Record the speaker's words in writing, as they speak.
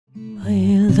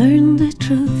I learned the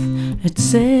truth at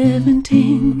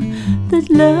 17, that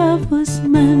love was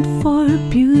meant for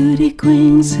beauty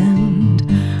queens and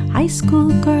high school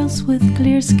girls with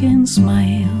clear skin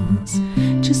smiles,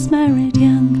 just married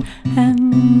young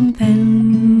and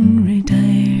then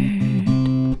retired.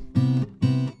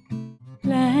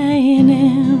 Lying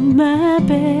in my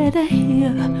bed, I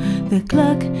hear the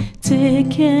clock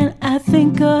ticking. I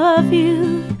think of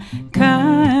you,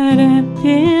 caught up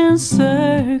in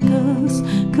circles,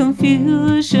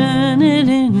 confusion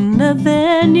and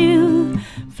nothing new.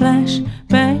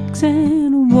 Flashbacks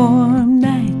and warm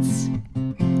nights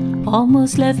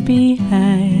almost left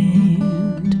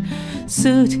behind,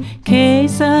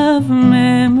 suitcase of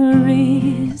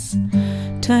memories,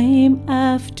 time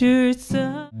after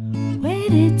time.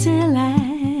 Waited till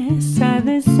I saw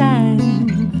the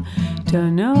sun,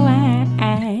 don't know why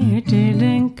I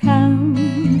didn't come.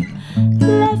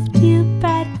 Left you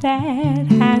but that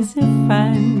has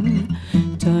fun,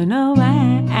 don't know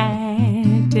why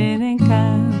I didn't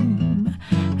come.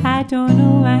 I don't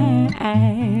know why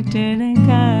I didn't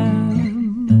come.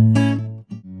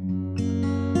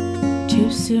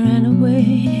 Gypsy ran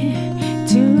away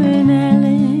to an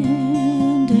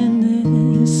island in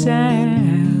the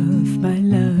south, my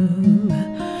love,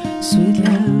 sweet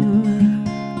love.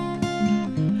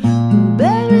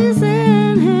 Berries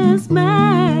in his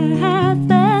mouth,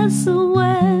 that's the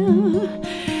well,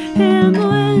 and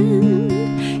when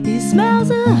he smells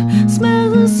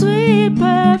a sweet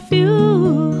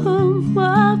perfume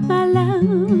of my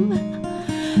love,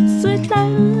 sweet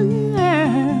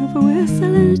love,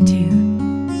 whistle a tune.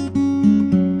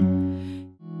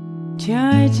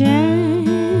 Georgia,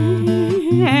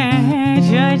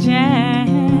 Georgia,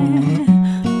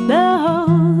 the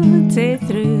whole day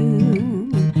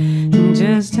through,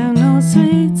 just an old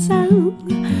sweet song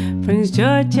brings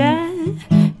Georgia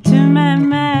to my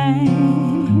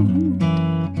mind.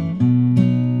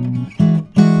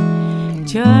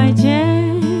 Georgia,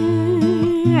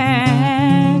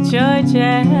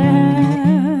 Georgia,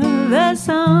 the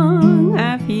song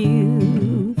of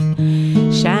youth,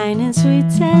 shining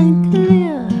sweet and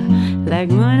clear like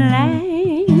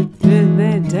moonlight through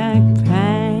the dark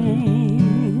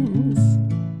pines.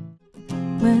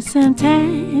 Well,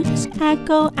 sometimes I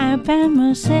go out by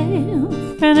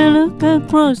myself and I look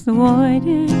across the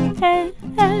water,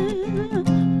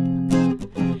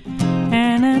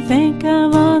 and I think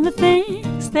of all the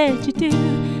things that you do.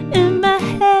 In my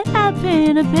head I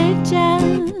paint a picture,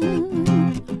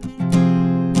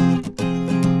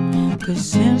 'cause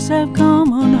since I've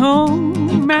come on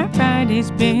home, my Friday's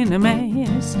been a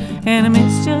mess, and I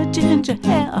miss your ginger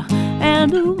hair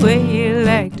and the way you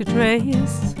like to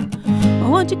dress.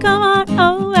 Won't you come on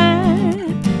over,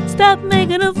 stop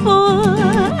making a fool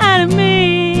out of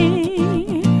me?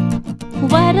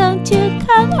 Why don't you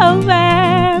come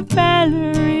over